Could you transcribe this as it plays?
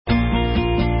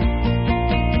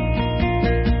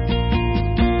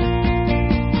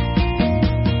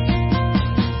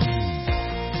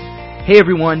Hey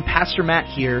everyone, Pastor Matt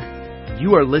here.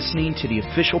 You are listening to the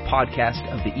official podcast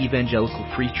of the Evangelical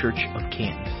Free Church of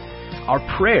Canton. Our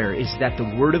prayer is that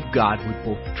the Word of God would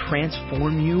both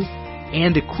transform you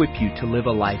and equip you to live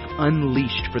a life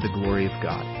unleashed for the glory of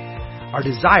God. Our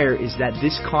desire is that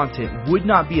this content would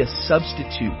not be a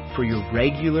substitute for your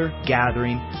regular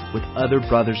gathering with other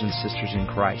brothers and sisters in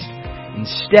Christ.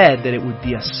 Instead, that it would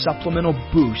be a supplemental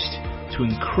boost to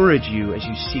encourage you as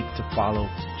you seek to follow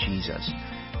Jesus.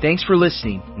 Thanks for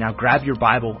listening. Now grab your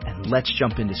Bible and let's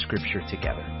jump into Scripture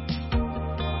together.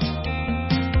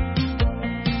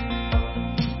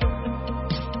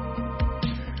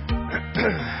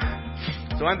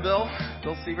 So I'm Bill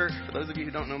Severt. For those of you who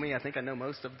don't know me, I think I know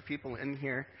most of the people in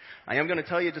here. I am going to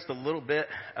tell you just a little bit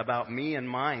about me and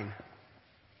mine.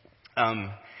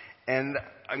 And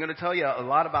I'm going to tell you a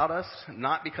lot about us,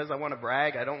 not because I want to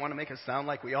brag. I don't want to make it sound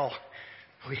like we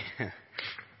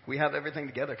have everything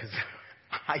together, because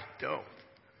I don't.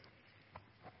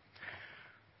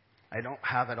 I don't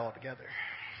have it all together.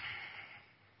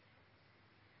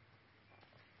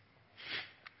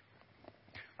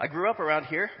 I grew up around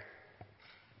here,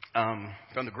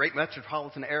 from the great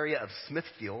metropolitan area of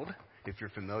Smithfield, if you're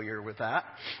familiar with that.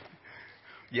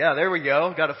 Yeah, there we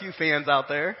go. Got a few fans out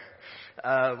there.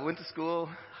 Went to school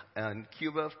in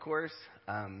Cuba, of course.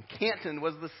 Canton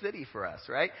was the city for us,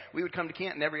 right? We would come to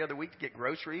Canton every other week to get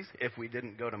groceries if we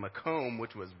didn't go to Macomb,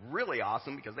 which was really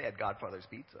awesome because they had Godfather's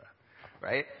Pizza,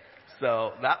 right?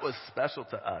 So that was special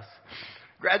to us.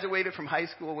 Graduated from high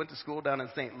school, went to school down in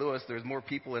St. Louis. There's more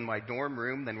people in my dorm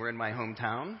room than were in my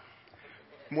hometown.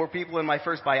 More people in my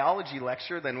first biology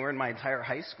lecture than were in my entire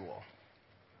high school.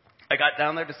 I got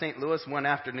down there to St. Louis one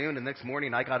afternoon, and the next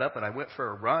morning I got up and I went for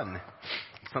a run.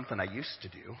 Something I used to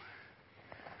do.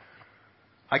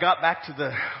 I got back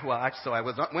to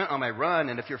went on my run,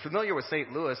 and if you're familiar with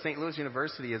St. Louis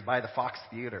University is by the Fox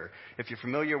Theater. If you're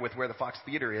familiar with where the Fox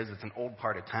Theater is, it's an old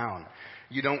part of town.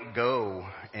 You don't go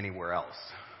anywhere else.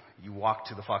 You walk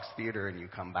to the Fox Theater and you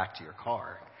come back to your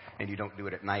car, and you don't do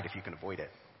it at night if you can avoid it.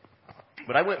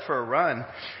 But I went for a run,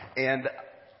 and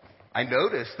I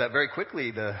noticed that very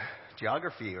quickly the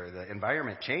geography or the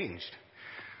environment changed.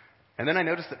 And then I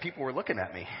noticed that people were looking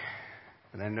at me.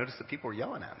 And then I noticed that people were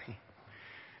yelling at me.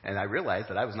 And I realized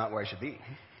that I was not where I should be.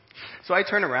 So I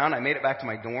turned around, I made it back to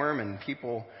my dorm, and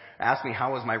people asked me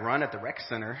how was my run at the rec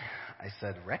center. I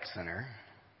said, rec center?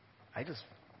 I just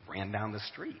ran down the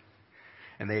street.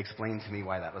 And they explained to me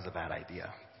why that was a bad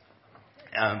idea.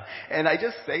 And I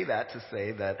just say that to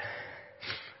say that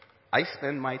I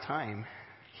spend my time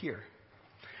here.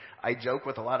 I joke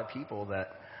with a lot of people that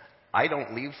I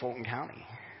don't leave Fulton County.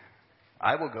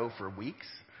 I will go for weeks.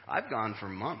 I've gone for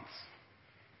months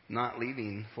not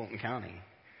leaving Fulton County.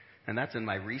 And that's in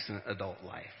my recent adult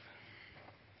life.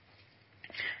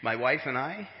 My wife and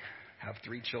I have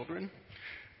 3 children.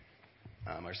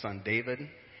 Our son David,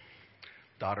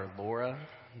 daughter Laura,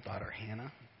 daughter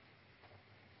Hannah.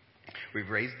 We've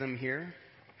raised them here.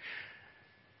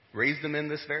 Raised them in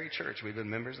this very church. We've been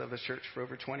members of this church for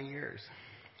over 20 years.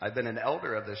 I've been an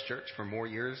elder of this church for more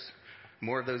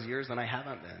of those years than I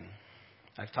haven't been.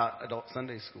 I've taught adult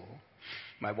Sunday school.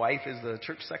 My wife is the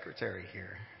church secretary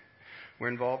here. We're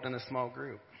involved in a small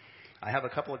group. I have a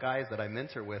couple of guys that I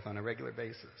mentor with on a regular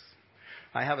basis.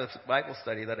 I have a Bible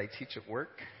study that I teach at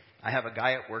work. I have a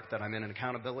guy at work that I'm in an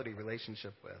accountability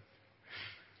relationship with.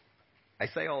 I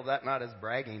say all that not as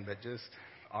bragging, but just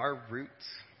our roots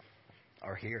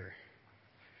are here.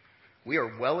 We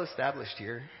are well established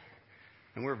here,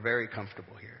 and we're very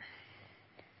comfortable here.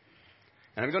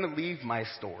 And I'm going to leave my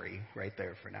story right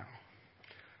there for now.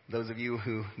 Those of you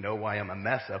who know why I'm a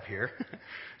mess up here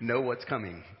know what's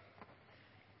coming.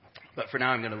 But for now,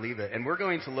 I'm going to leave it. And we're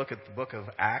going to look at the book of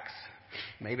Acts.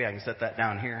 Maybe I can set that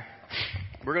down here.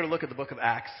 We're going to look at the book of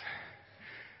Acts.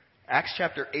 Acts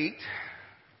chapter 8.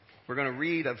 We're going to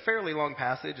read a fairly long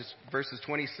passage. It's verses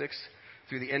 26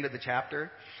 through the end of the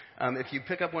chapter. If you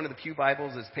pick up one of the Pew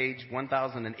Bibles, it's page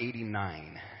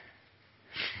 1089.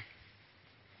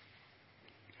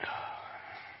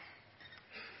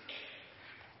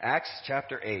 Acts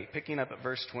chapter 8, picking up at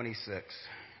verse 26.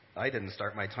 I didn't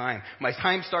start my time. My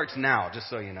time starts now, just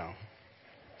so you know.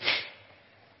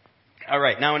 All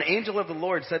right. Now an angel of the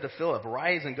Lord said to Phillip,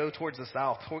 "Rise and go towards the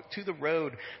south, to the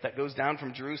road that goes down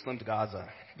from Jerusalem to Gaza.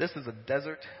 This is a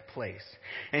desert place."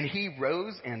 And he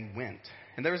rose and went.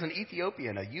 And there was an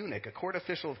Ethiopian, a eunuch, a court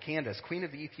official of Candace, queen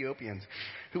of the Ethiopians,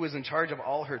 who was in charge of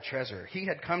all her treasure. He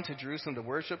had come to Jerusalem to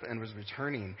worship and was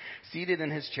returning, seated in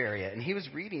his chariot. And he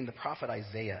was reading the prophet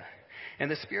Isaiah.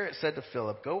 And the Spirit said to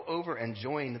Philip, "Go over and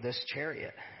join this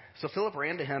chariot." So Philip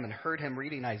ran to him and heard him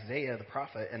reading Isaiah the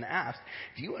prophet and asked,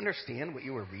 "Do you understand what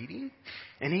you are reading?"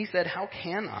 And he said, "How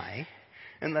can I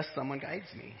unless someone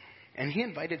guides me?" And he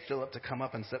invited Philip to come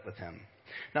up and sit with him.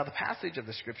 Now the passage of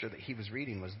the scripture that he was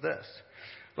reading was this: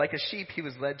 "Like a sheep he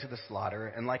was led to the slaughter,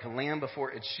 and like a lamb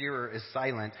before its shearer is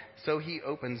silent, so he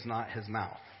opens not his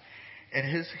mouth. In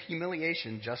his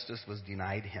humiliation justice was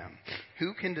denied him.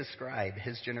 Who can describe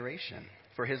his generation?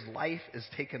 For his life is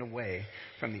taken away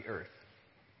from the earth."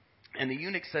 And the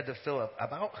eunuch said to Philip,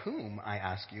 "About whom, I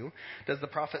ask you, does the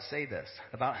prophet say this?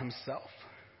 About himself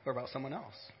or about someone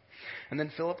else?" And then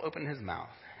Philip opened his mouth,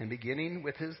 and beginning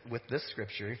with this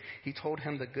scripture, he told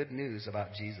him the good news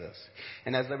about Jesus.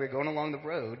 And as they were going along the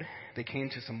road, they came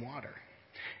to some water.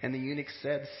 And the eunuch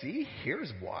said, "See,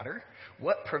 here's water.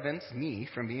 What prevents me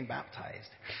from being baptized?"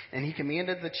 And he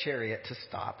commanded the chariot to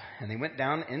stop, and they went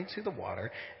down into the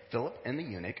water, Philip and the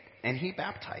eunuch, and he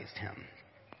baptized him.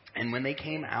 And when it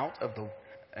came out of the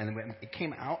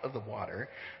water,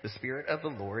 the Spirit of the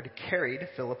Lord carried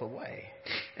Philip away,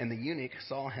 and the eunuch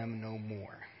saw him no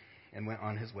more, and went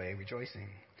on his way rejoicing.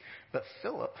 But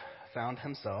Philip found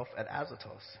himself at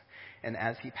Azotus, and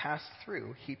as he passed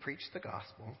through, he preached the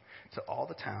gospel to all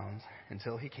the towns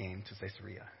until he came to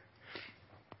Caesarea.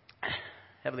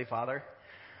 Heavenly Father,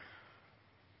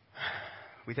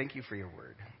 we thank you for your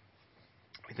word.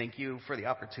 We thank you for the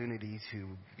opportunity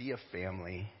to be a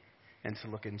family and to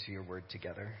look into your word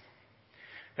together.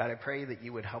 God, I pray that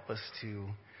you would help us to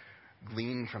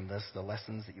glean from this the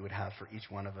lessons that you would have for each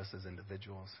one of us as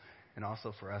individuals, and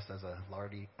also for us as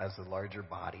a larger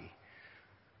body,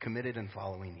 committed in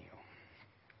following you.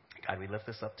 God, we lift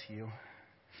this up to you.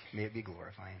 May it be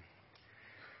glorifying.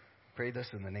 Pray this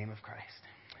in the name of Christ.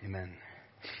 Amen.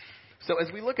 So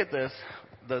as we look at this,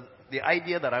 the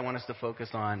idea that I want us to focus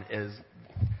on is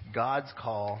God's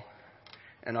call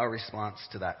and our response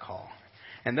to that call.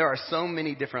 And there are so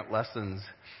many different lessons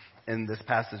in this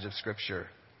passage of Scripture,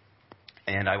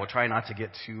 and I will try not to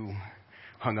get too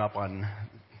hung up on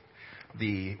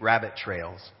the rabbit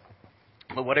trails.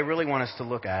 But what I really want us to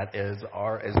look at is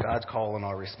God's call and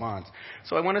our response.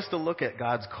 So I want us to look at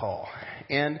God's call.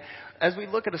 And as we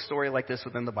look at a story like this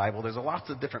within the Bible, there's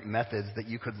lots of different methods that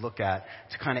you could look at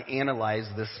to kind of analyze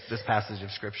this passage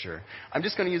of Scripture. I'm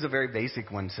just going to use a very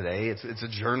basic one today. It's a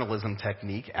journalism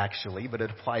technique, actually, but it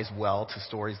applies well to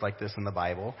stories like this in the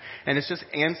Bible. And it's just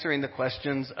answering the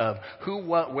questions of who,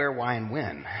 what, where, why, and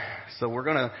when. So we're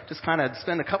going to just kind of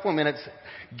spend a couple of minutes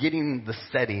getting the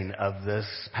setting of this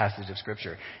passage of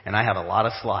Scripture. And I have a lot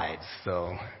of slides,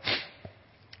 so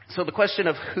the question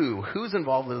of who's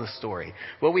involved in the story?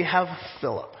 Well, we have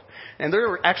Philip. And there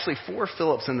are actually 4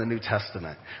 Philips in the New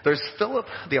Testament. There's Philip,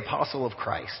 the apostle of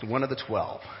Christ, one of the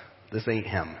 12. This ain't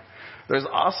him. There's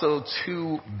also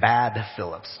 2 bad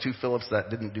Philips, 2 Philips that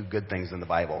didn't do good things in the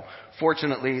Bible.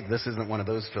 Fortunately, this isn't one of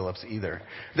those Philips either.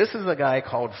 This is a guy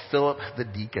called Philip the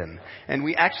deacon. And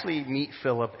we actually meet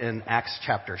Philip in Acts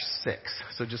chapter 6.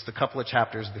 So just a couple of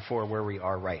chapters before where we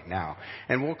are right now.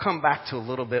 And we'll come back to a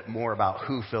little bit more about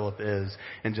who Philip is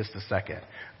in just a second.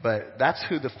 But that's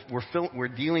who we're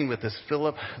dealing with, this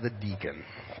Philip the deacon.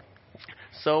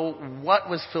 So what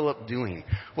was Philip doing?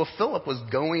 Well, Philip was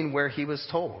going where he was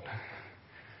told.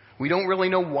 We don't really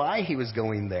know why he was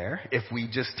going there. If we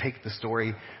just take the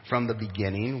story from the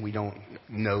beginning, we don't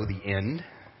know the end.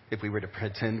 If we were to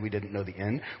pretend we didn't know the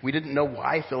end, we didn't know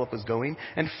why Philip was going,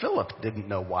 and Philip didn't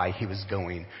know why he was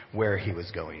going where he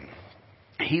was going.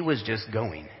 He was just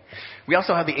going. We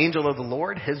also have the angel of the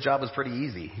Lord. His job was pretty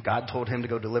easy. God told him to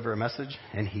go deliver a message,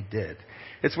 and he did.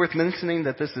 It's worth mentioning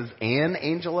that this is an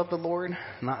angel of the Lord,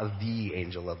 not the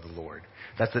angel of the Lord.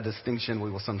 That's a distinction we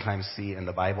will sometimes see in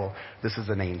the Bible. This is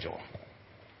an angel.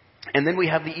 And then we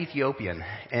have the Ethiopian.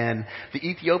 And the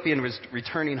Ethiopian was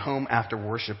returning home after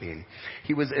worshiping.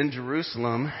 He was in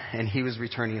Jerusalem, and he was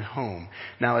returning home.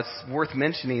 Now, it's worth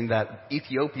mentioning that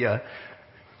Ethiopia,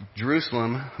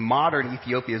 Jerusalem, modern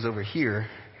Ethiopia is over here.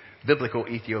 Biblical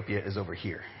Ethiopia is over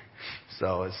here.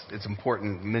 So it's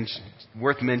important,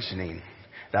 worth mentioning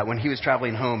that when he was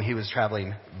traveling home, he was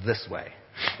traveling this way.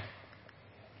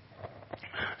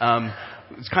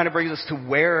 This kind of brings us to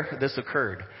where this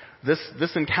occurred.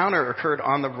 This encounter occurred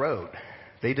on the road.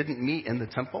 They didn't meet in the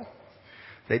temple.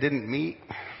 They didn't meet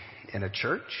in a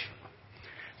church.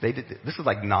 This is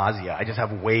like nausea. I just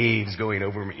have waves going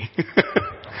over me.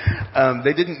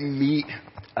 They didn't meet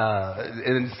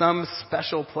in some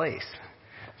special place.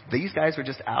 These guys were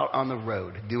just out on the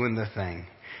road doing the thing.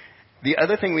 The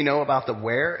other thing we know about the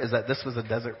where is that this was a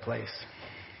desert place.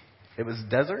 It was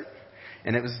desert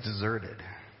and it was deserted.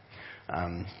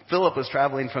 Philip was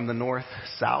traveling from the north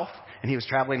south, and he was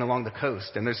traveling along the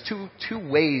coast. And there's two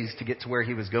ways to get to where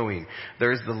he was going.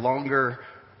 There's the longer,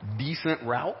 decent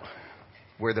route,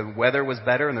 where the weather was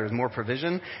better and there was more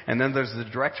provision. And then there's the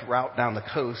direct route down the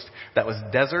coast that was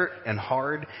desert and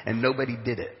hard, and nobody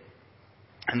did it.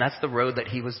 And that's the road that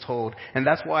he was told. And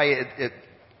that's why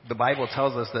the Bible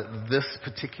tells us that this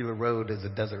particular road is a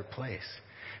desert place.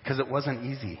 Because it wasn't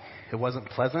easy. It wasn't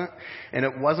pleasant. And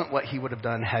it wasn't what he would have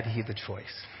done had he the choice.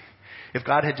 If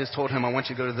God had just told him, I want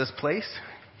you to go to this place,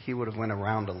 he would have went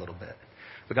around a little bit.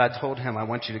 But God told him, I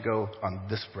want you to go on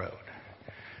this road.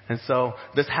 And so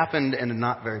this happened in a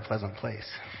not very pleasant place.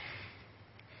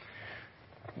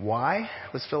 Why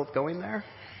was Philip going there?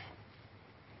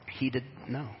 He didn't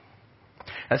know.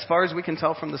 As far as we can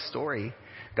tell from the story,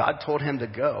 God told him to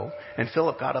go, and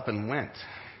Philip got up and went.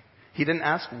 He didn't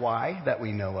ask why that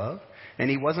we know of, and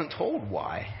he wasn't told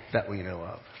why that we know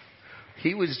of.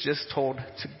 He was just told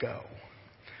to go.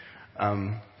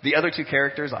 The other two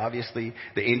characters, obviously,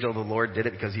 the angel of the Lord did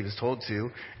it because he was told to,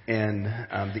 and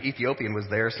the Ethiopian was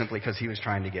there simply because he was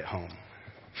trying to get home.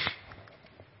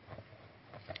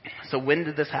 So when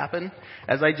did this happen?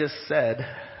 As I just said,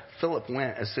 Philip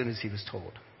went as soon as he was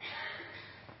told.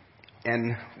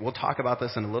 And we'll talk about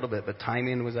this in a little bit, but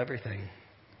timing was everything.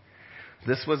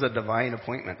 This was a divine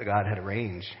appointment that God had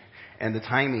arranged, and the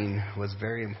timing was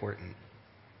very important.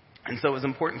 And so it was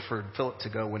important for Philip to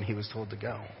go when he was told to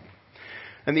go.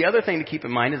 And the other thing to keep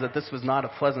in mind is that this was not a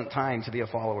pleasant time to be a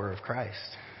follower of Christ.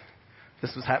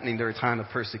 This was happening during a time of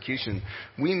persecution.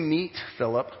 We meet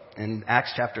Philip in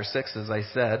Acts chapter 6, as I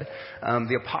said.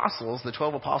 The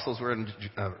 12 apostles were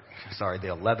the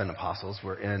 11 apostles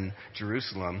were in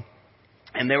Jerusalem.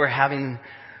 And they were having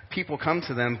people come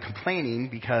to them complaining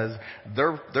because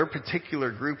their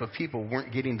particular group of people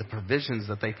weren't getting the provisions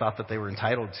that they thought that they were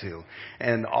entitled to.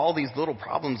 And all these little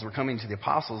problems were coming to the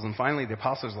apostles. And finally the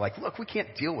apostles were like, look, we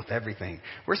can't deal with everything.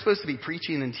 We're supposed to be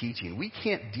preaching and teaching. We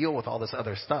can't deal with all this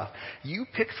other stuff. You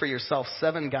pick for yourself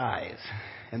 7 guys.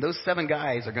 And those 7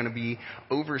 guys are going to be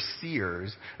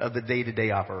overseers of the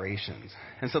day-to-day operations.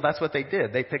 And so that's what they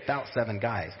did. They picked out 7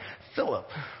 guys. Philip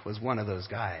was one of those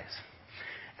guys.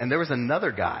 And there was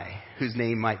another guy whose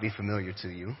name might be familiar to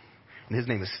you, and his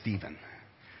name is Stephen.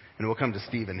 And we'll come to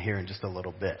Stephen here in just a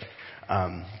little bit.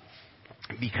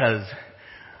 Because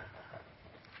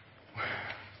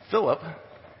Philip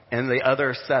and the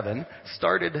other 7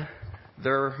 started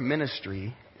their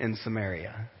ministry in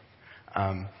Samaria.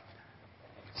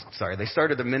 They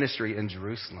started the ministry in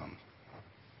Jerusalem.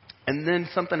 And then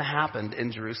something happened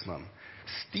in Jerusalem.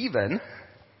 Stephen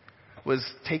was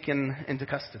taken into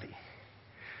custody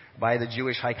by the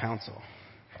Jewish High Council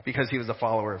because he was a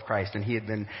follower of Christ and he had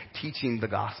been teaching the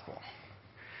gospel.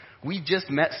 We just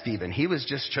met Stephen. He was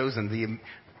just chosen.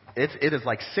 It is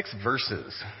like 6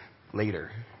 verses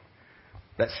later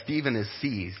that Stephen is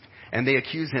seized and they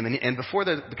accuse him. And before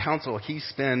the council, he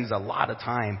spends a lot of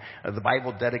time. The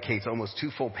Bible dedicates almost 2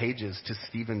 full pages to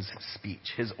Stephen's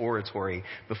speech, his oratory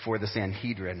before the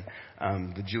Sanhedrin,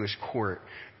 the Jewish court,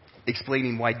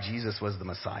 explaining why Jesus was the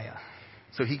Messiah.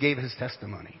 So he gave his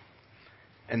testimony,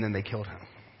 and then they killed him.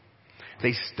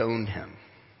 They stoned him.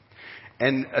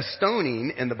 And a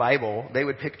stoning in the Bible, they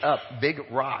would pick up big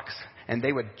rocks, and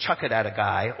they would chuck it at a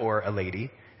guy or a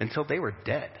lady until they were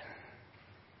dead.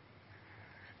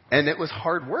 And it was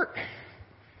hard work,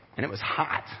 and it was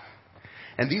hot.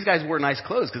 And these guys wore nice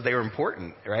clothes because they were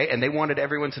important, right? And they wanted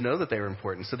everyone to know that they were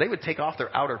important. So they would take off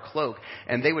their outer cloak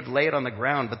and they would lay it on the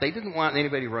ground, but they didn't want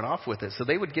anybody to run off with it. So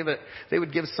they would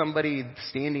give somebody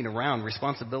standing around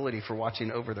responsibility for watching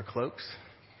over their cloaks.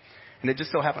 And it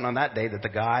just so happened on that day that the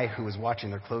guy who was watching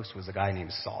their cloaks was a guy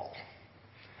named Saul.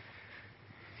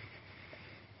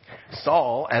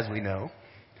 Saul, as we know,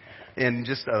 in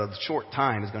just a short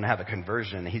time is going to have a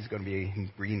conversion. He's going to be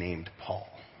renamed Paul.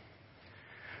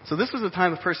 So this was a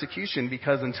time of persecution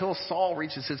because until Saul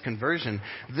reaches his conversion,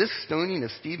 this stoning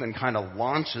of Stephen kind of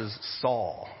launches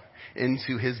Saul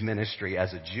into his ministry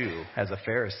as a Jew, as a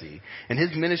Pharisee. And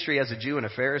his ministry as a Jew and a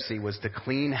Pharisee was to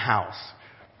clean house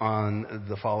on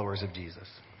the followers of Jesus.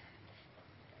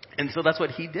 And so that's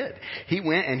what he did. He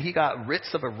went and he got writs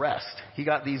of arrest. He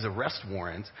got these arrest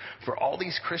warrants for all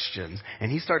these Christians, and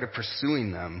he started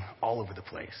pursuing them all over the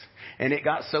place. And it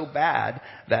got so bad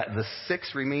that the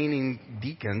 6 remaining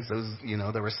deacons,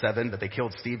 there were 7, but they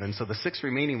killed Stephen, so the 6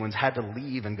 remaining ones had to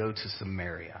leave and go to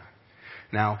Samaria.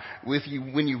 Now,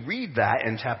 when you read that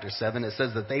in chapter 7, it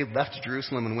says that they left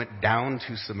Jerusalem and went down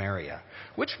to Samaria.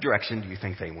 Which direction do you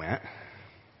think they went?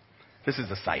 This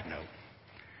is a side note.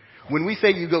 When we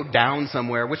say you go down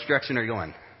somewhere, which direction are you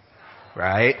going?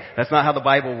 Right? That's not how the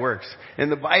Bible works.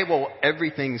 In the Bible,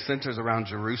 everything centers around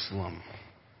Jerusalem.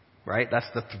 right? That's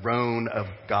the throne of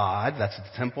God. That's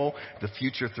the temple, the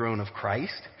future throne of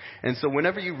Christ. And so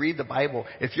whenever you read the Bible,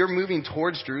 if you're moving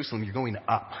towards Jerusalem, you're going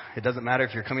up. It doesn't matter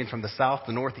if you're coming from the south,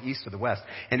 the north, the east, or the west.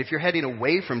 And if you're heading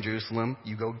away from Jerusalem,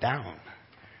 you go down.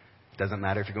 It doesn't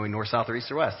matter if you're going north, south, or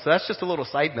east, or west. So that's just a little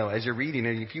side note as you're reading.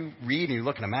 And if you read and you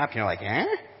look at a map and you're like,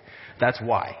 that's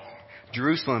why.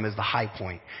 Jerusalem is the high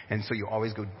point, and so you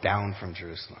always go down from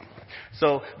Jerusalem.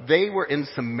 So they were in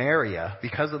Samaria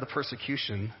because of the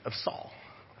persecution of Saul.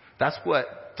 That's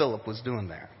what Philip was doing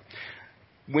there.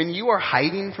 When you are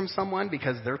hiding from someone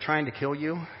because they're trying to kill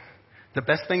you, the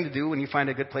best thing to do when you find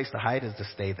a good place to hide is to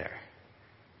stay there.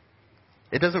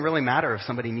 It doesn't really matter if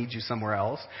somebody needs you somewhere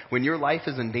else. When your life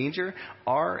is in danger,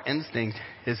 our instinct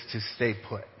is to stay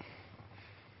put.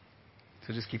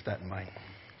 So just keep that in mind.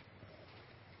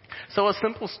 So a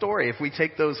simple story, if we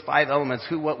take those 5 elements,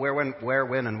 who, what, where,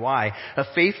 when, and why. A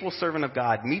faithful servant of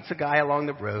God meets a guy along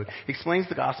the road, explains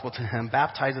the gospel to him,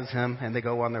 baptizes him, and they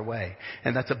go on their way.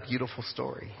 And that's a beautiful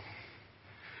story.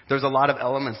 There's a lot of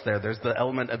elements there. There's the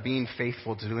element of being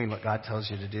faithful to doing what God tells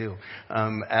you to do.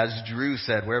 As Drew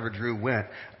said, wherever Drew went,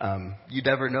 you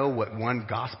never know what one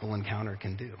gospel encounter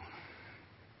can do.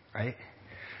 Right?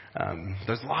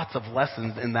 There's lots of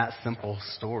lessons in that simple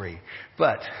story.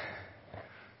 But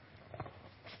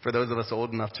for those of us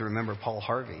old enough to remember Paul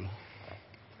Harvey,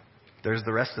 there's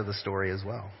the rest of the story as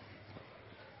well.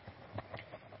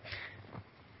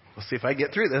 We'll see if I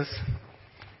get through this.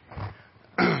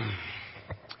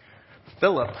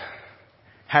 Philip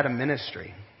had a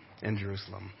ministry in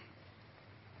Jerusalem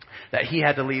that he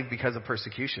had to leave because of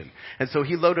persecution. And so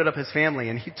he loaded up his family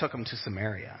and he took them to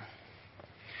Samaria.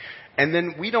 And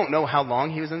then we don't know how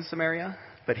long he was in Samaria,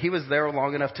 but he was there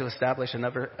long enough to establish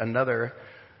another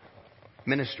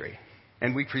ministry.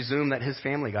 And we presume that his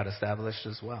family got established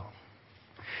as well.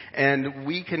 And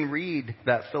we can read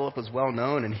that Philip was well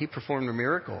known and he performed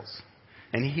miracles.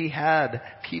 And he had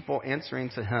people answering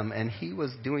to him and he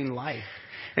was doing life.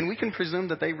 And we can presume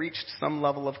that they reached some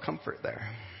level of comfort there.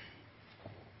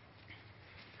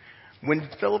 When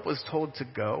Philip was told to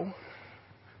go,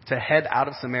 to head out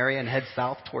of Samaria and head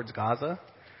south towards Gaza,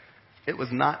 it was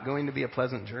not going to be a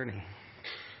pleasant journey.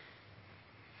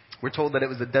 We're told that it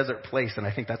was a desert place, and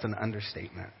I think that's an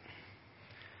understatement.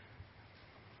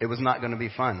 It was not going to be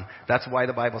fun. That's why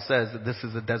the Bible says that this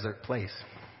is a desert place.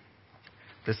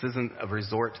 This isn't a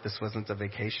resort. This wasn't a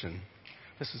vacation.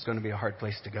 This is going to be a hard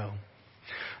place to go.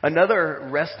 Another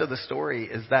rest of the story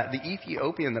is that the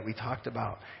Ethiopian that we talked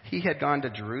about, he had gone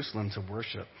to Jerusalem to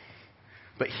worship,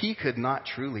 but he could not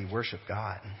truly worship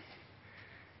God.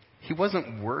 He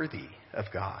wasn't worthy of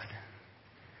God.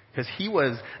 Because he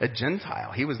was a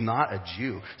Gentile. He was not a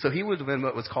Jew. So he would have been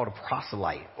what was called a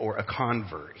proselyte or a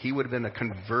convert. He would have been a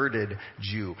converted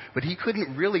Jew. But he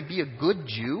couldn't really be a good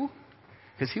Jew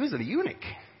because he was a eunuch.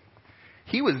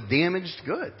 He was damaged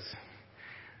goods.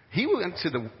 He went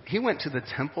to the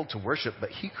temple to worship, but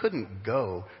he couldn't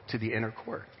go to the inner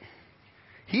court.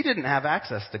 He didn't have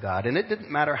access to God. And it didn't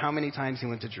matter how many times he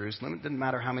went to Jerusalem. It didn't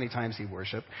matter how many times he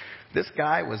worshiped. This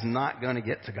guy was not going to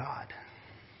get to God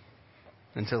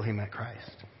until he met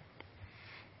Christ.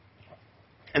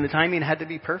 And the timing had to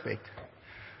be perfect.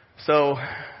 So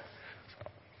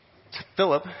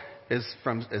Philip is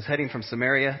heading from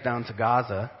Samaria down to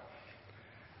Gaza.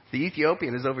 The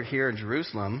Ethiopian is over here in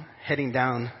Jerusalem, heading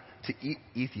down to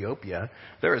Ethiopia.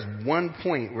 There is one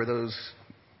point where those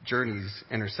journeys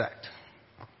intersect.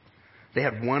 They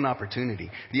had one opportunity.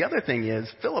 The other thing is,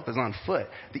 Philip is on foot.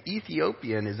 The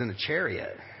Ethiopian is in a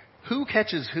chariot. Who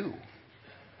catches who?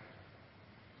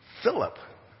 Philip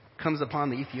comes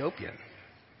upon the Ethiopian.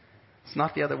 It's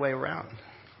not the other way around.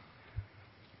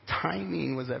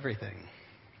 Timing was everything.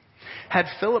 Had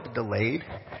Philip delayed,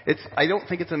 I don't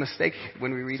think it's a mistake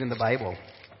when we read in the Bible.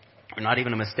 Or not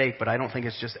even a mistake, but I don't think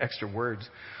it's just extra words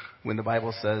when the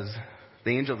Bible says,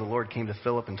 the angel of the Lord came to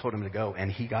Philip and told him to go,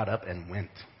 and he got up and went.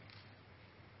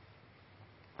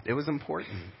 It was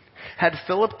important. Had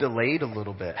Philip delayed a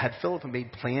little bit, had Philip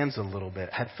made plans a little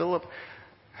bit, had Philip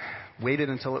waited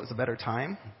until it was a better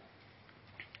time,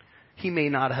 he may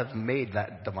not have made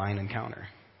that divine encounter.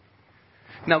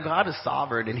 Now, God is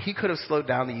sovereign, and he could have slowed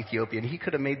down the Ethiopian. He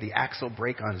could have made the axle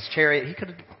break on his chariot. He could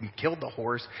have killed the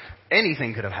horse.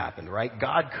 Anything could have happened, right?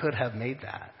 God could have made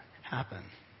that happen.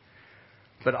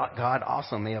 But God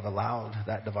also may have allowed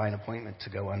that divine appointment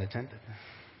to go unattended.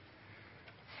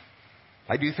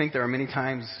 I do think there are many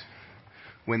times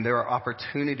when there are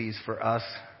opportunities for us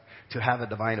to have a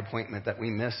divine appointment that we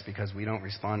miss because we don't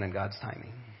respond in God's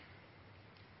timing.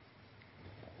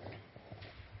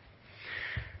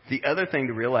 The other thing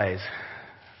to realize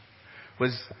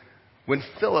was when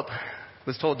Philip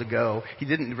was told to go. He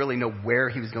didn't really know where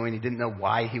he was going. He didn't know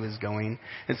why he was going.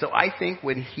 And so I think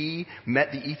when he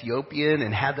met the Ethiopian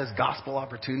and had this gospel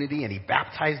opportunity and he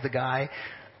baptized the guy,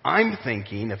 I'm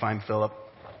thinking, if I'm Philip,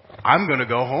 I'm going to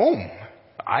go home.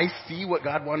 I see what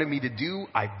God wanted me to do.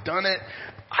 I've done it.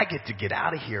 I get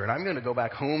out of here, and I'm going to go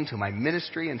back home to my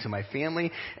ministry and to my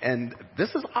family, and this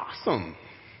is awesome.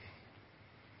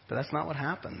 But that's not what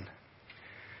happened.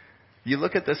 You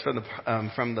look at this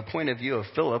from the point of view of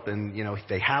Philip, and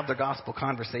they have the gospel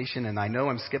conversation, and I know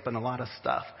I'm skipping a lot of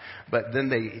stuff, but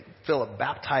then Philip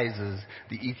baptizes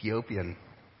the Ethiopian.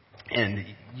 And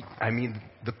I mean,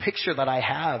 the picture that I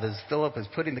have is Philip is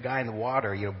putting the guy in the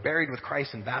water, buried with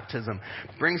Christ in baptism,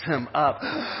 brings him up,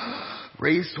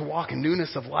 raised to walk in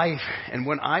newness of life. And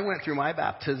when I went through my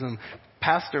baptism,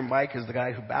 Pastor Mike is the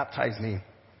guy who baptized me.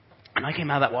 And I came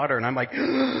out of that water and I'm like,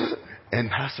 and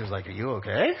Pastor's like, are you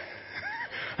okay?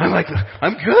 I'm like,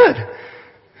 I'm good.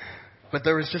 But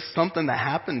there was just something that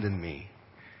happened in me.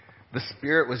 The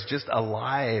Spirit was just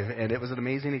alive, and it was an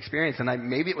amazing experience. And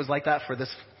maybe it was like that for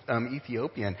this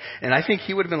Ethiopian. And I think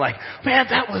he would have been like, man,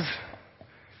 that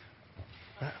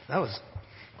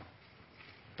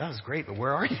was great, but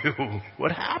where are you?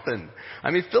 What happened?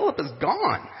 I mean, Philip is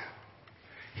gone.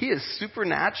 He is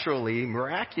supernaturally,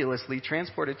 miraculously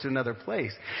transported to another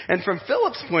place. And from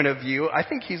Philip's point of view, I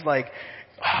think he's like,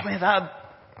 oh man,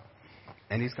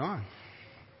 and he's gone.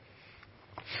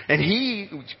 And he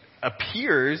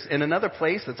appears in another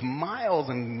place that's miles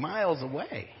and miles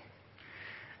away.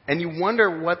 And you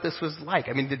wonder what this was like.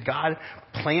 I mean, did God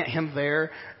plant him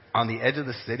there on the edge of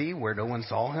the city where no one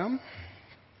saw him?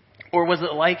 Or was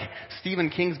it like Stephen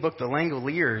King's book, The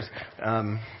Langoliers?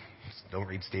 Don't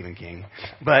read Stephen King.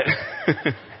 But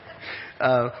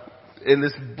in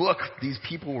this book, these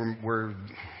people were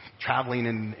traveling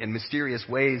in mysterious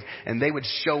ways, and they would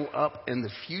show up in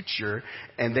the future,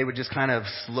 and they would just kind of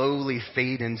slowly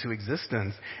fade into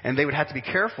existence. And they would have to be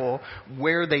careful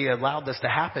where they allowed this to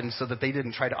happen so that they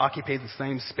didn't try to occupy the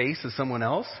same space as someone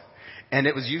else. And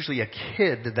it was usually a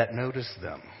kid that noticed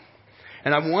them.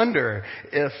 And I wonder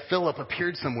if Philip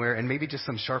appeared somewhere and maybe just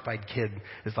some sharp-eyed kid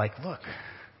is like, look,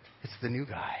 it's the new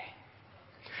guy.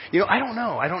 I don't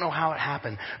know. I don't know how it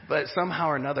happened. But somehow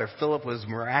or another, Philip was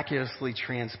miraculously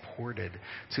transported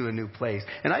to a new place.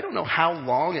 And I don't know how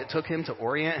long it took him to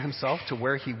orient himself to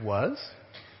where he was.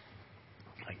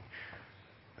 Like,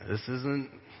 this isn't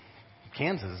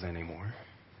Kansas anymore.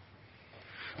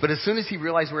 But as soon as he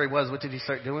realized where he was, what did he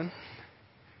start doing?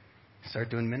 He started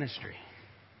doing ministry.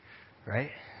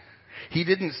 Right? He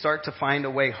didn't start to find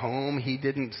a way home. He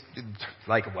didn't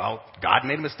well, God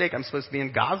made a mistake. I'm supposed to be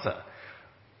in Gaza.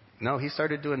 No, he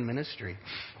started doing ministry.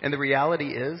 And the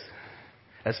reality is,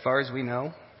 as far as we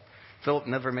know, Philip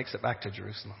never makes it back to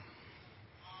Jerusalem.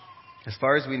 As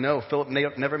far as we know, Philip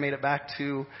never made it back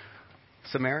to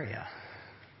Samaria.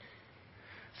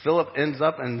 Philip ends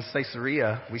up in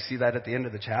Caesarea. We see that at the end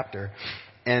of the chapter.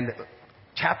 And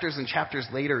chapters and chapters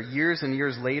later, years and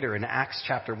years later, in Acts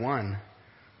chapter 1,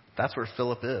 that's where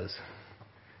Philip is.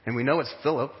 And we know it's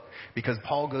Philip because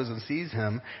Paul goes and sees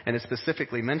him, and it's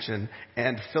specifically mentioned,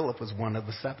 and Philip was one of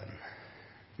the 7,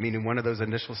 meaning one of those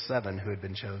initial 7 who had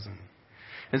been chosen.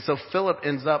 And so Philip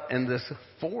ends up in this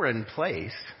foreign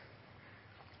place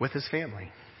with his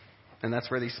family. And that's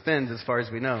where he spends, as far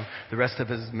as we know, the rest of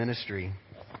his ministry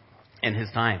and his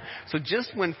time. So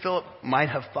just when Philip might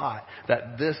have thought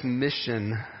that this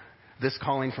mission, this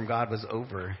calling from God was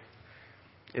over,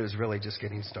 it was really just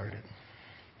getting started.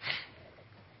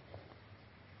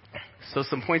 So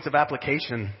some points of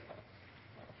application.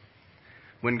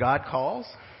 When God calls,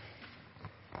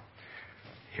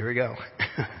 here we go.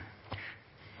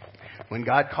 When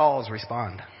God calls,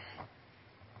 respond.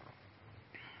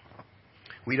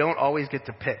 We don't always get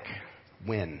to pick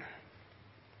when.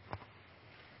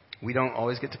 We don't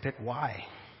always get to pick why.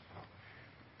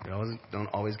 We don't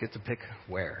always get to pick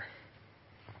where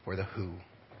or the who.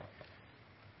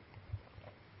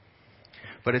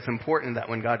 But it's important that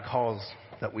when God calls,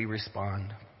 that we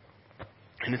respond.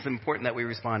 And it's important that we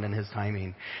respond in His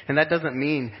timing. And that doesn't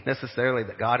mean necessarily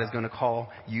that God is going to call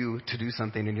you to do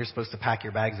something and you're supposed to pack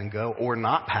your bags and go, or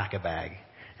not pack a bag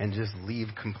and just leave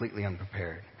completely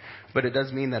unprepared. But it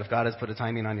does mean that if God has put a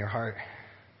timing on your heart,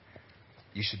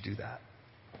 you should do that.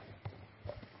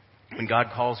 When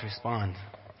God calls, respond.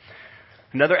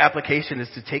 Another application is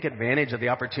to take advantage of the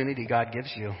opportunity God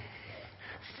gives you.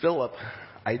 Philip,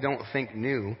 I don't think,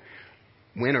 knew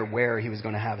when or where he was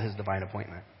going to have his divine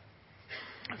appointment.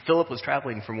 Philip was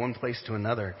traveling from one place to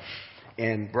another.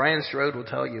 And Brian Strode will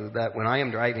tell you that when I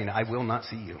am driving, I will not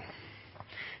see you.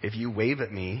 If you wave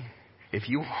at me, if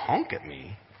you honk at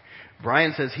me,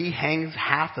 Brian says he hangs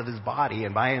half of his body,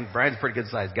 and Brian's a pretty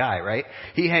good-sized guy, right?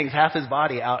 He hangs half his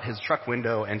body out his truck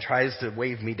window and tries to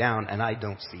wave me down, and I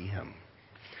don't see him.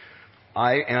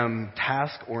 I am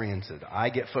task-oriented. I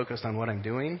get focused on what I'm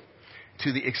doing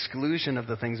to the exclusion of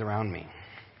the things around me.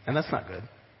 And that's not good.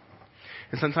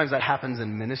 And sometimes that happens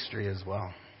in ministry as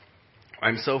well.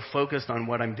 I'm so focused on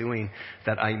what I'm doing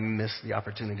that I miss the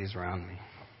opportunities around me.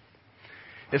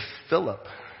 If Philip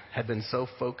had been so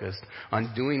focused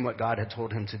on doing what God had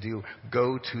told him to do,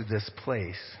 go to this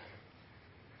place,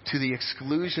 to the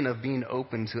exclusion of being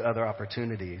open to other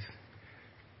opportunities,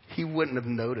 he wouldn't have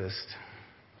noticed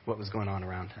what was going on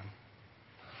around him.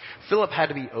 Philip had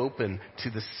to be open to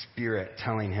the Spirit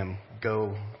telling him,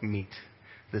 go meet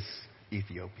this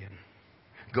Ethiopian.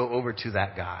 Go over to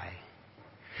that guy.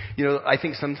 You know, I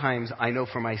think sometimes, I know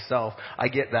for myself, I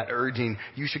get that urging,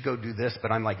 you should go do this,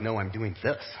 but I'm like, no, I'm doing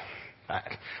this.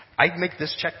 I make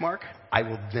this check mark, I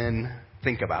will then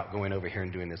think about going over here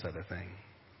and doing this other thing.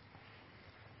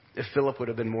 If Philip would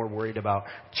have been more worried about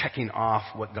checking off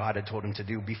what God had told him to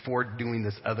do before doing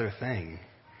this other thing,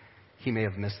 he may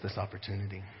have missed this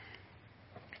opportunity.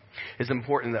 It's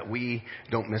important that we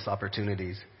don't miss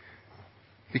opportunities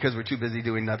because we're too busy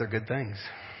doing other good things.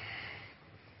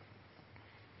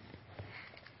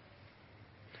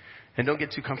 And don't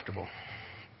get too comfortable.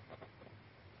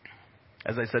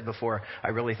 As I said before, I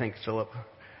really think Philip,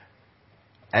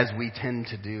 as we tend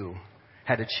to do,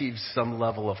 had achieved some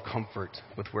level of comfort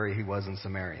with where he was in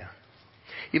Samaria.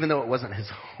 Even though it wasn't his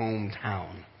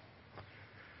hometown,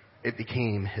 it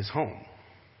became his home.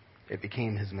 It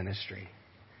became his ministry.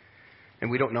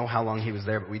 And we don't know how long he was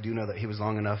there, but we do know that he was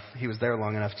there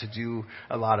long enough to do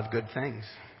a lot of good things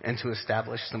and to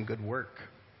establish some good work.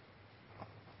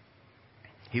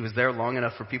 He was there long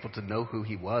enough for people to know who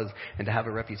he was and to have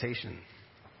a reputation.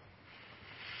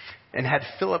 And had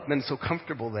Philip been so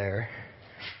comfortable there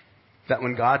that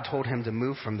when God told him to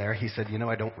move from there, he said, you know,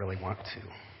 I don't really want to.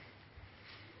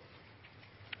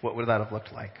 What would that have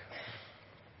looked like?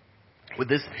 Would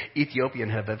this Ethiopian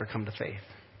have ever come to faith?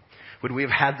 Would we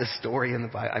have had this story in the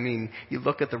Bible? I mean, you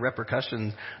look at the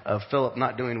repercussions of Philip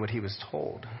not doing what he was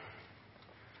told,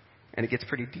 and it gets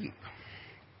pretty deep.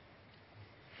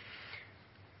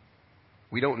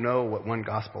 We don't know what one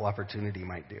gospel opportunity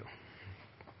might do.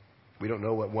 We don't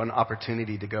know what one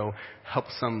opportunity to go help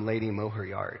some lady mow her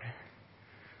yard.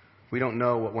 We don't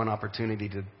know what one opportunity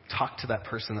to talk to that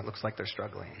person that looks like they're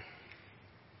struggling.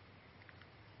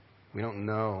 We don't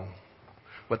know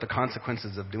what the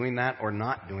consequences of doing that or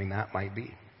not doing that might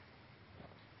be.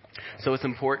 So it's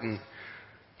important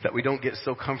that we don't get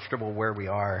so comfortable where we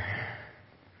are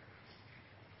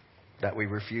that we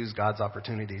refuse God's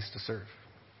opportunities to serve.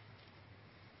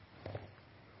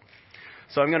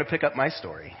 So I'm going to pick up my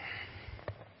story.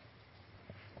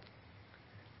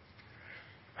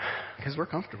 Because we're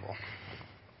comfortable.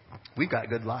 We've got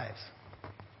good lives.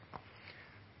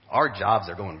 Our jobs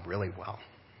are going really well.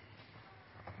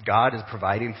 God is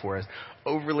providing for us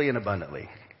overly and abundantly.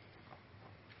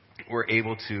 We're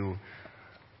able to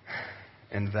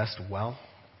invest well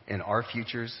in our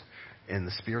futures, in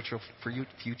the spiritual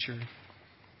future.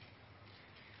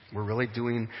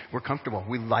 We're comfortable.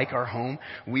 We like our home.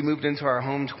 We moved into our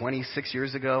home 26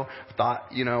 years ago.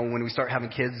 Thought, when we start having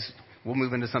kids, we'll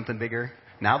move into something bigger.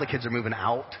 Now the kids are moving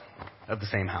out of the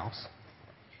same house.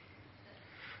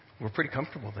 We're pretty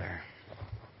comfortable there.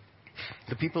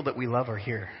 The people that we love are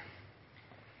here.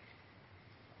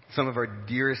 Some of our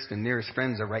dearest and nearest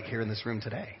friends are right here in this room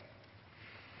today.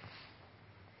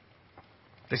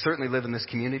 They certainly live in this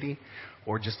community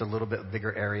or just a little bit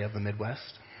bigger area of the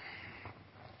Midwest.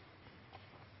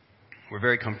 We're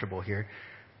very comfortable here,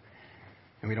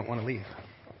 and we don't want to leave.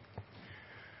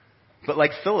 But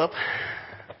like Philip,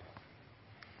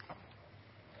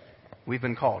 we've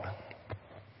been called.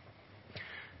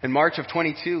 In March of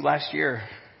 22 last year,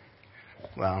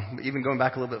 well, even going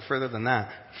back a little bit further than that,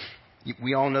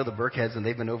 we all know the Burkheads, and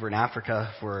they've been over in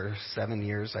Africa for 7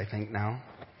 years, I think now.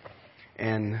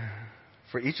 And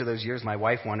for each of those years, my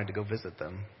wife wanted to go visit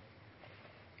them.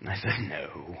 And I said,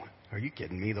 no. Are you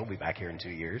kidding me? They'll be back here in 2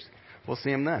 years. We'll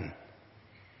see them then.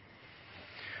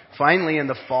 Finally, in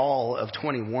the fall of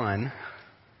 21,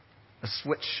 a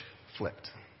switch flipped.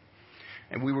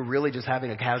 And we were really just having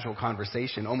a casual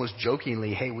conversation, almost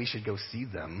jokingly, hey, we should go see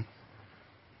them.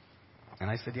 And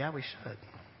I said, yeah, we should.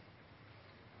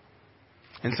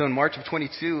 And so in March of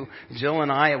 22, Jill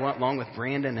and I, along with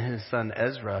Brandon and his son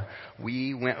Ezra,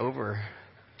 we went over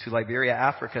to Liberia,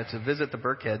 Africa to visit the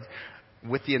Burkheads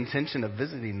with the intention of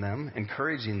visiting them,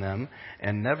 encouraging them,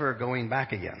 and never going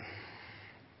back again.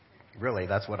 Really,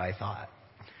 that's what I thought.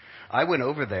 I went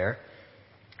over there,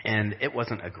 And it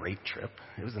wasn't a great trip.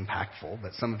 It was impactful,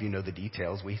 but some of you know the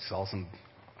details. We saw some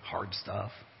hard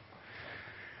stuff.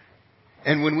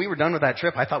 And when we were done with that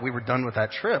trip, I thought we were done with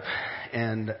that trip.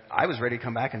 And I was ready to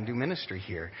come back and do ministry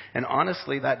here. And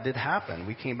honestly, that did happen.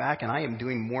 We came back, and I am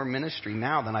doing more ministry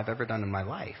now than I've ever done in my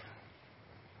life.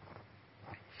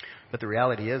 But the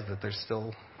reality is that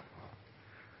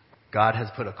God has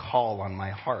put a call on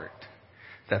my heart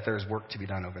that there's work to be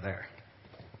done over there.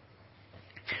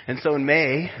 And so in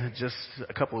May, just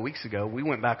a couple of weeks ago, we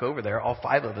went back over there, all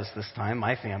 5 of us this time,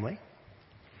 my family,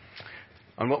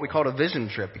 on what we called a vision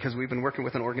trip, because we've been working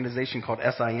with an organization called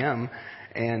SIM,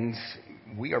 and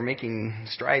we are making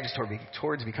strides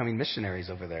towards becoming missionaries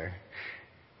over there.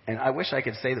 And I wish I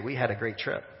could say that we had a great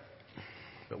trip,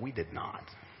 but we did not.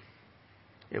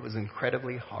 It was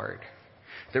incredibly hard.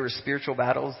 There were spiritual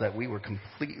battles that we were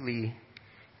completely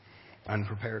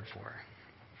unprepared for.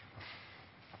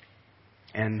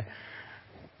 And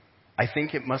I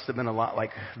think it must have been a lot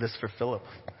like this for Phillip,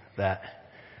 that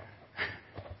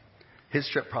his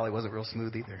trip probably wasn't real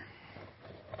smooth either.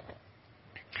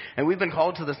 And we've been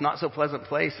called to this not so pleasant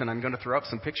place, and I'm going to throw up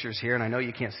some pictures here, and I know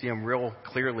you can't see them real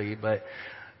clearly, but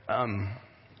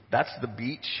that's the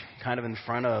beach kind of in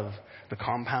front of the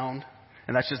compound,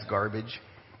 and that's just garbage.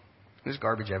 There's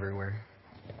garbage everywhere.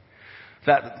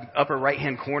 That upper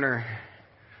right-hand corner,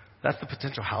 that's the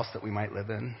potential house that we might live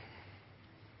in.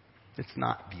 It's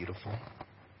not beautiful.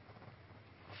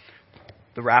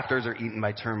 The rafters are eaten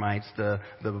by termites. The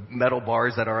metal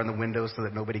bars that are on the windows so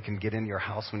that nobody can get in your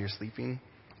house when you're sleeping,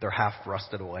 they're half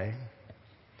rusted away.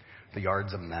 The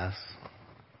yard's a mess.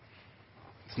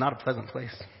 It's not a pleasant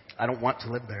place. I don't want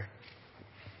to live there.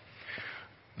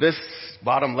 This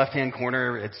bottom left-hand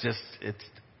corner, it's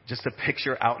just a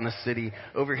picture out in the city.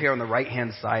 Over here on the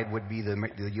right-hand side would be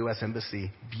the U.S.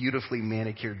 Embassy. Beautifully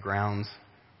manicured grounds.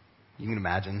 You can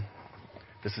imagine.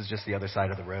 This is just the other side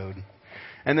of the road.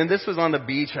 And then this was on the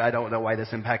beach. I don't know why this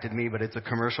impacted me, but it's a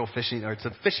commercial fishing, or it's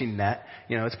a fishing net.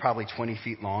 You know, it's probably 20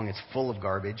 feet long. It's full of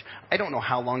garbage. I don't know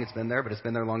how long it's been there, but it's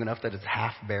been there long enough that it's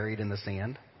half buried in the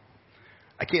sand.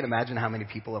 I can't imagine how many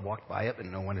people have walked by it, but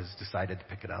no one has decided to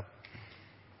pick it up.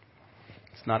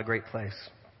 It's not a great place.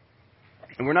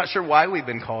 And we're not sure why we've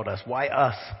been called us. Why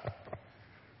us?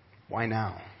 Why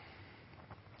now?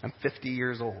 I'm 50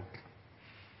 years old.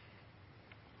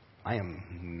 I am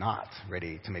not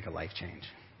ready to make a life change.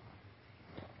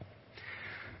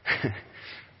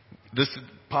 This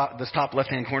top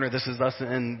left-hand corner, this is us,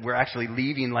 and we're actually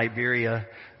leaving Liberia.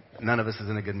 None of us is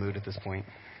in a good mood at this point.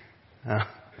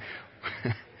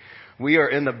 We are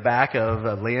in the back of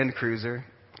a Land Cruiser.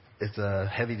 It's a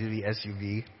heavy-duty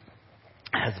SUV. It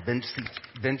has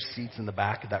bench seats in the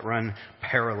back that run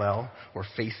parallel or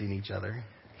facing each other.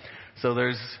 So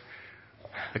there's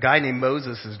a guy named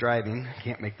Moses is driving.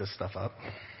 Can't make this stuff up.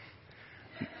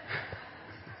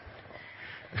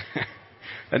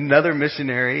 Another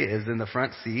missionary is in the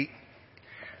front seat.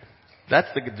 That's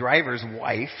the driver's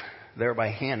wife, there by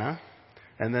Hannah.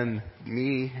 And then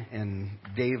me and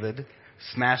David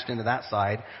smashed into that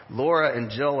side. Laura and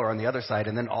Jill are on the other side.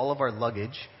 And then all of our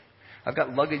luggage. I've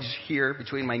got luggage here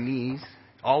between my knees.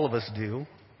 All of us do.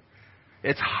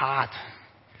 It's hot.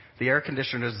 The air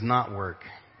conditioner does not work.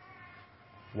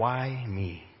 Why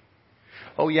me?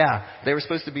 Oh yeah, they were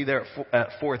supposed to be there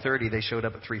at 4:30. They showed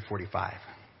up at 3:45.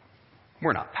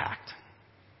 We're not packed.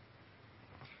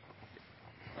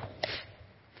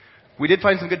 We did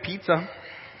find some good pizza.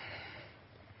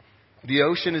 The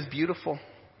ocean is beautiful,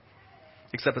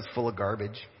 except it's full of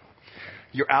garbage.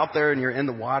 You're out there and you're in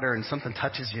the water and something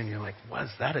touches you and you're like, was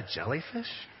that a jellyfish?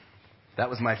 That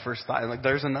was my first thought. I'm like,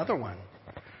 there's another one.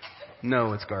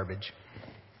 No, it's garbage.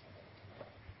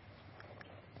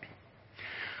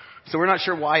 So we're not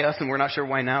sure why us, and we're not sure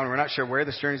why now, and we're not sure where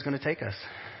this journey is going to take us.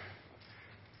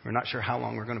 We're not sure how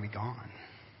long we're going to be gone.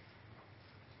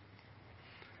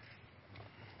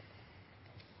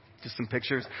 Just some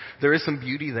pictures. There is some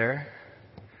beauty there,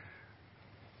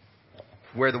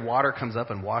 where the water comes up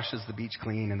and washes the beach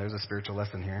clean, and there's a spiritual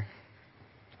lesson here.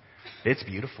 It's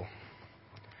beautiful.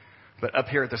 But up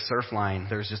here at the surf line,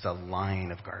 there's just a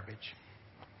line of garbage.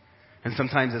 And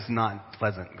sometimes it's not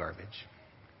pleasant garbage.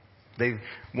 They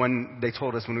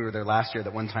told us when we were there last year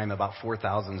that one time about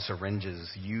 4,000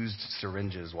 used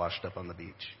syringes washed up on the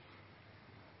beach.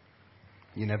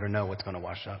 You never know what's going to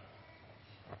wash up.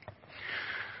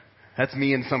 That's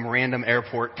me in some random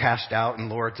airport, cashed out, and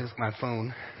Laura took my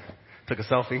phone, took a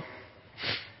selfie.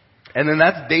 And then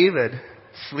that's David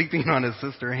sleeping on his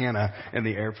sister Hannah in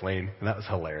the airplane, and that was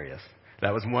hilarious.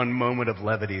 That was one moment of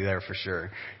levity there for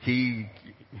sure. He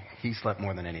slept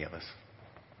more than any of us.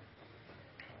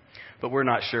 But we're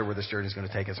not sure where this journey is going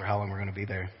to take us or how long we're going to be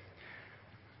there.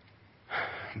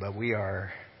 But we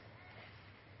are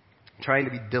trying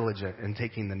to be diligent in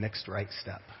taking the next right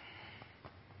step.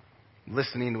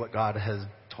 Listening to what God has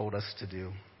told us to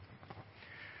do.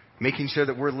 Making sure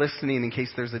that we're listening in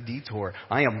case there's a detour.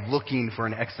 I am looking for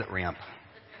an exit ramp.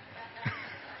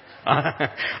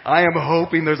 I am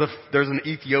hoping there's an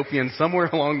Ethiopian somewhere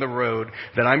along the road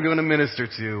that I'm going to minister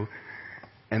to,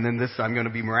 and then I'm going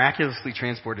to be miraculously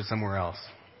transported somewhere else.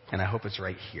 And I hope it's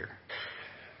right here.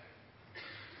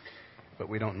 But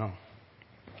we don't know.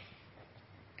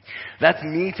 That's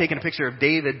me taking a picture of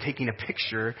David taking a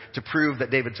picture to prove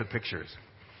that David took pictures.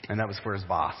 And that was for his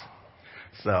boss.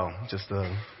 So, just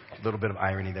a little bit of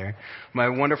irony there. My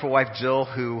wonderful wife, Jill,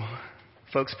 who,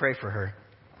 folks, pray for her.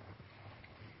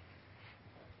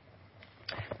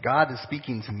 God is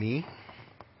speaking to me.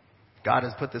 God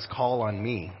has put this call on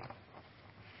me.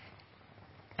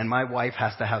 And my wife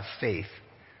has to have faith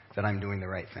that I'm doing the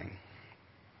right thing.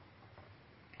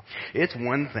 It's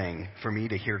one thing for me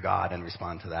to hear God and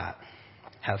respond to that.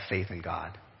 Have faith in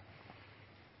God.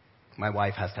 My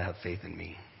wife has to have faith in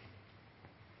me.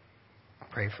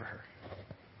 Pray for her.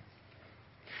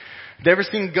 Never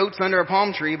seen goats under a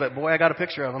palm tree, but boy, I got a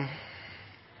picture of them.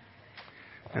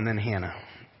 And then Hannah.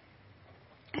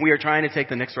 We are trying to take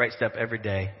the next right step every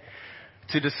day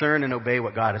to discern and obey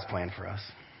what God has planned for us.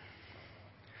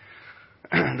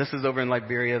 This is over in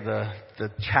Liberia,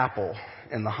 the chapel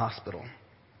in the hospital.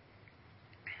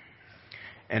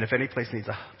 And if any place needs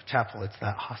a chapel, it's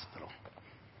that hospital.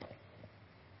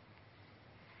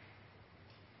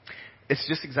 It's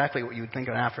just exactly what you would think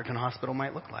an African hospital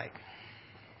might look like.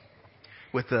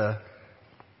 With the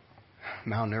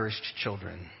malnourished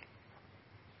children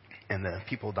and the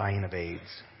people dying of AIDS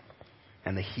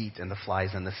and the heat and the flies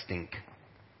and the stink.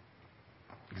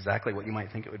 Exactly what you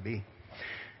might think it would be.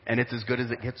 And it's as good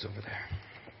as it gets over there.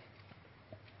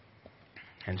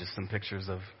 And just some pictures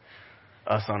of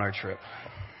us on our trip.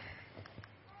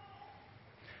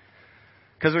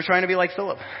 Because we're trying to be like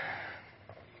Phillip.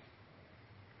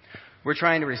 We're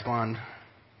trying to respond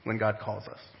when God calls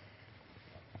us.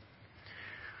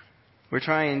 We're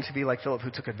trying to be like Phillip,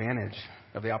 who took advantage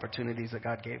of the opportunities that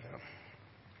God gave him.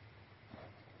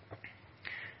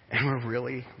 And we're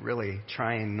really, really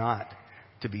trying not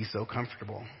to be so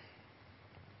comfortable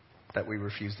that we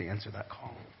refuse to answer that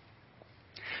call.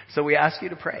 So we ask you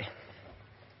to pray.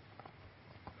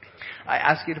 I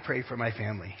ask you to pray for my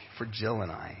family, for Jill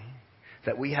and I,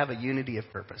 that we have a unity of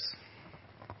purpose.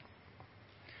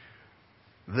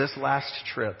 This last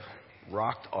trip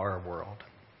rocked our world.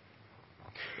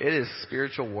 It is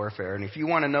spiritual warfare, and if you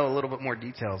want to know a little bit more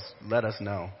details, let us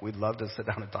know. We'd love to sit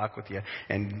down and talk with you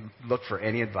and look for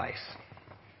any advice.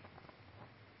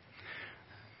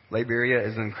 Liberia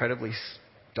is an incredibly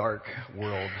dark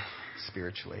world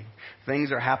spiritually.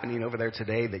 Things are happening over there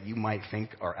today that you might think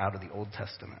are out of the Old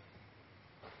Testament.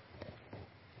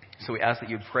 So we ask that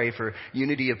you pray for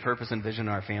unity of purpose and vision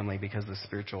in our family because the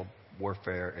spiritual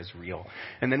warfare is real.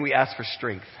 And then we ask for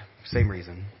strength. Same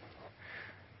reason.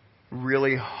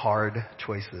 Really hard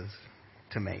choices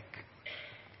to make.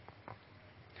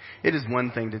 It is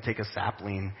one thing to take a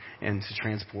sapling and to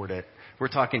transport it. We're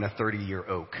talking a 30-year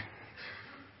oak.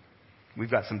 We've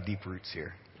got some deep roots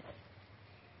here.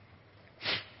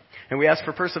 And we ask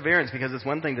for perseverance because it's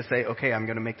one thing to say, okay, I'm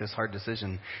going to make this hard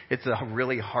decision. It's a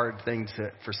really hard thing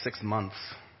for 6 months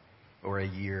or a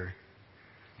year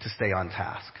to stay on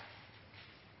task.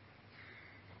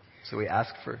 So we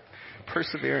ask for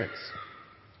perseverance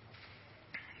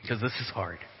because this is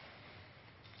hard.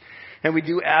 And we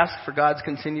do ask for God's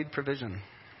continued provision.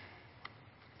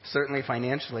 Certainly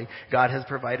financially, God has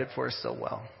provided for us so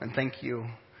well. And thank you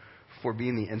for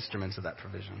being the instruments of that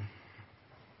provision.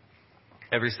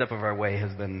 Every step of our way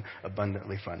has been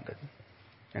abundantly funded.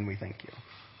 And we thank you.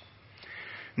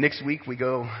 Next week we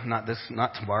go, not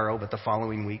tomorrow, but the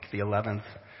following week, the 11th,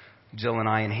 Jill and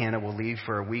I and Hannah will leave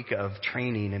for a week of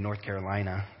training in North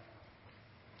Carolina.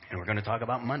 And we're going to talk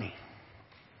about money.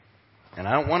 And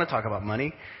I don't want to talk about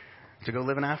money to go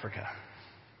live in Africa.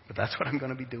 But that's what I'm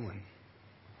going to be doing.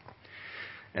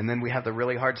 And then we have the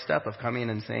really hard step of coming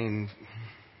and saying,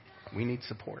 we need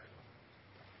support.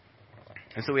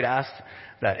 And so we'd ask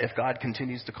that if God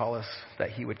continues to call us,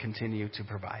 that He would continue to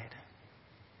provide.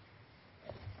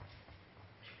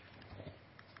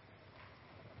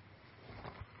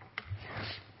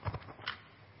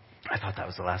 I thought that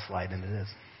was the last slide, and it is.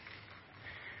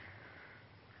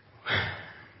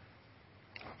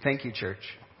 Thank you, church.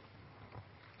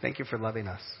 Thank you for loving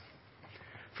us,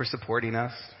 for supporting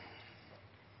us,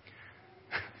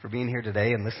 for being here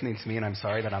today and listening to me. And I'm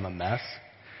sorry that I'm a mess,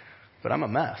 but I'm a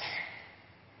mess.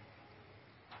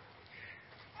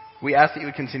 We ask that you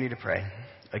would continue to pray.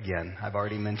 Again, I've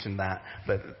already mentioned that,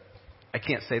 but I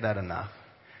can't say that enough.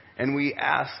 And we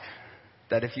ask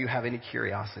that if you have any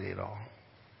curiosity at all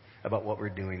about what we're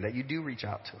doing, that you do reach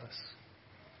out to us.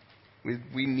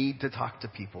 We need to talk to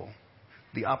people.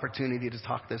 The opportunity to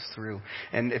talk this through.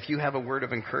 And if you have a word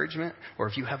of encouragement or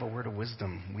if you have a word of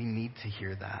wisdom, we need to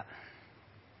hear that.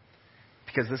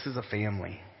 Because this is a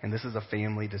family, and this is a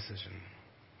family decision.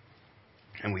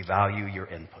 And we value your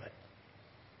input.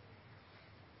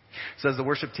 So as the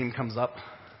worship team comes up,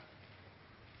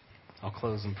 I'll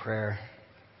close in prayer.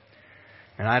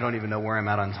 And I don't even know where I'm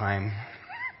at on time.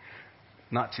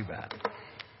 Not too bad.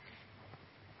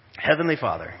 Heavenly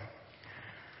Father,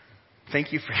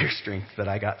 thank you for your strength that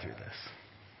I got through this.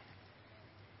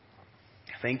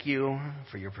 Thank you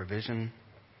for your provision,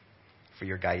 for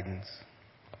your guidance.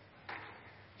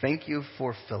 Thank you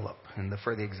for Phillip and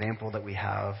for the example that we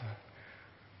have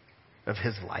of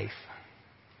his life,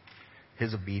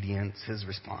 his obedience, his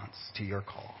response to your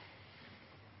call.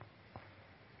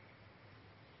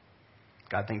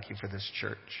 God, thank you for this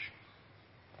church.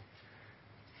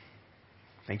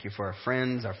 Thank you for our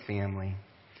friends, our family,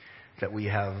 that we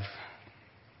have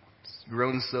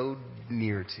grown so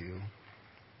near to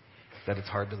that it's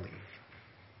hard to leave.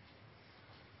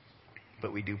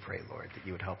 But we do pray, Lord, that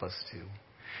you would help us to,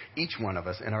 each one of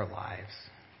us in our lives,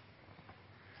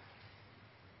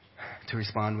 to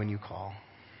respond when you call,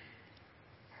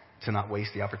 to not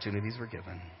waste the opportunities we're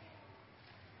given,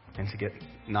 and to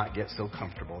not get so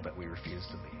comfortable that we refuse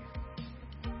to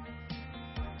leave.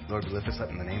 Lord, we lift us up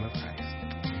in the name of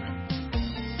Christ.